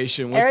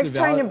valuation? Eric's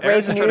trying to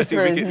break news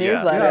for his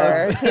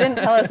newsletter. Yeah. He didn't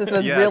tell us this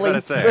was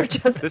we're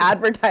just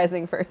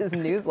advertising for his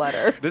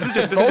newsletter. This is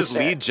just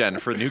lead gen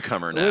for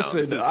Newcomer now.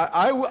 Listen,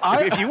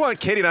 if you want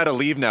Katie and I to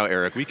leave now,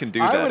 Eric, we can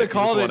do that. I would have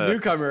called it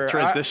Newcomer.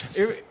 Transition.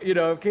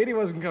 If Katie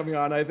wasn't coming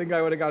on, I think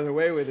I would have gotten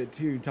away with it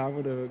too. Tom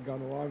would have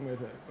gone along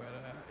with it.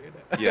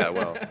 But yeah,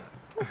 well.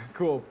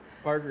 Cool.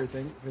 Parker,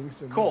 thanks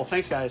so much. Cool.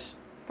 Thanks, guys.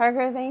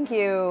 Parker, thank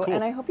you. Cool.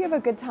 And I hope you have a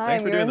good time.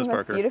 Thanks for You're doing this, in the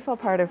Parker. Beautiful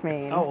part of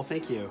Maine. Oh, well,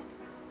 thank you.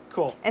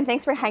 Cool. And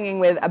thanks for hanging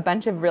with a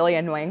bunch of really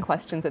annoying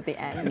questions at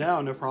the end.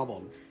 No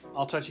problem.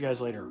 I'll touch you guys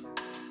later.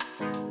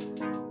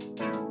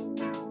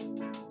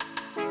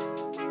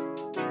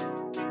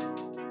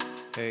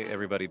 Hey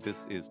everybody,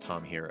 this is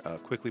Tom here.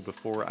 Quickly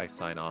before I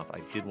sign off, I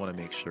did want to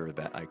make sure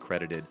that I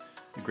credited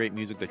the great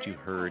music that you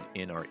heard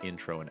in our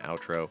intro and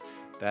outro.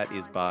 That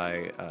is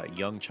by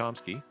Young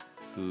Chomsky,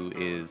 who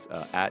is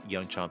at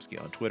Young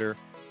Chomsky on Twitter.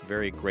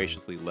 Very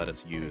graciously let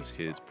us use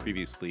his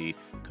previously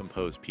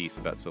composed piece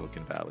about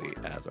Silicon Valley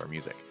as our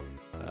music.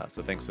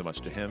 So thanks so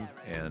much to him,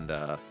 and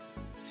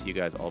see you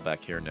guys all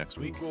back here next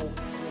week.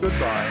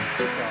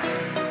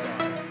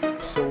 Goodbye.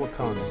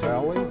 Silicon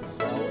Valley.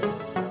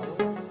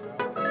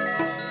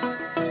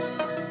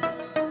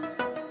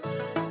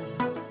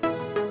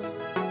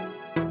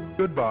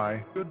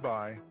 Goodbye.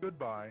 Goodbye.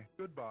 Goodbye.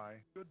 Goodbye.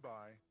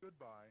 Goodbye.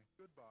 Goodbye.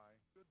 Goodbye.